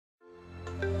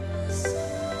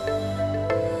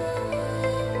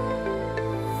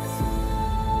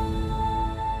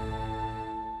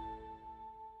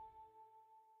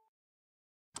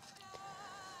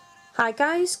Hi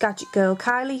guys,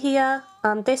 GadgetGirlKylie here,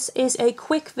 and this is a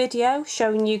quick video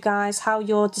showing you guys how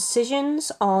your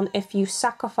decisions on if you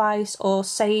sacrifice or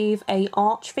save a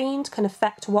Archfiend can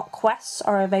affect what quests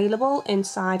are available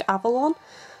inside Avalon.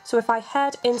 So if I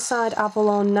head inside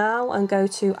Avalon now and go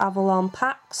to Avalon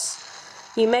Pacts,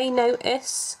 you may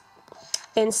notice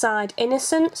inside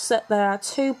Innocence that there are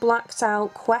two blacked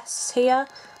out quests here,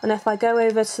 and if I go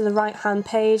over to the right hand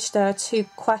page there are two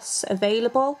quests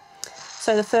available.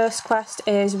 So the first quest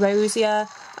is Rosier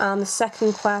and the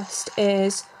second quest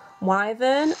is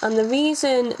Wyvern, and the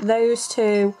reason those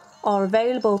two are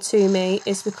available to me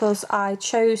is because I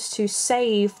chose to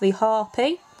save the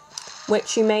Harpy,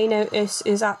 which you may notice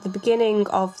is at the beginning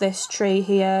of this tree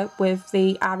here with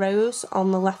the arrows on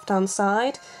the left hand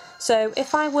side. So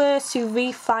if I were to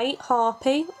refight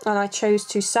Harpy and I chose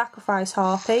to sacrifice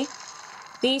Harpy,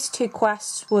 these two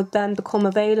quests would then become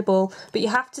available, but you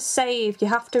have to save, you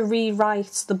have to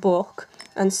rewrite the book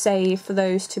and save for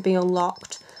those to be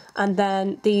unlocked, and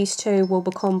then these two will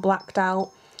become blacked out.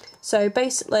 So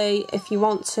basically, if you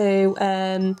want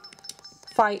to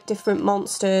fight different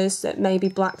monsters that may be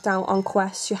blacked out on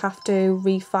quests, you have to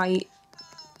refight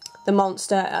the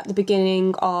monster at the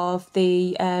beginning of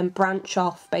the branch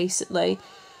off, basically.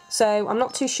 So I'm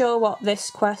not too sure what this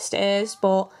quest is,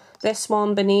 but this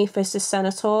one beneath is the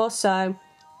Senator, so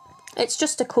it's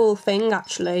just a cool thing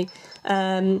actually.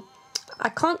 I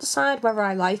can't decide whether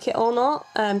I like it or not,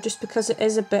 just because it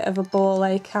is a bit of a ball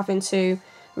ache having to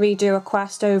redo a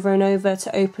quest over and over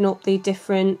to open up the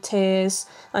different tiers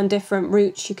and different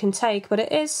routes you can take, but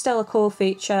it is still a cool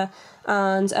feature,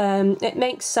 and it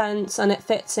makes sense and it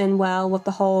fits in well with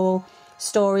the whole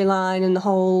storyline, and the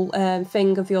whole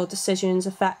thing of your decisions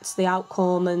affects the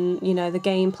outcome and, you know, the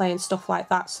gameplay and stuff like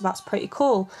that, so that's pretty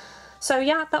cool. So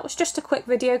yeah, that was just a quick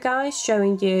video guys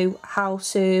showing you how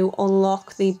to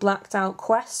unlock the blacked out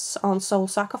quests on Soul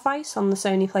Sacrifice on the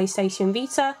Sony PlayStation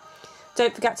Vita.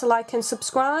 Don't forget to like and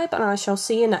subscribe, and I shall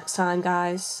see you next time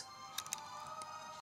guys.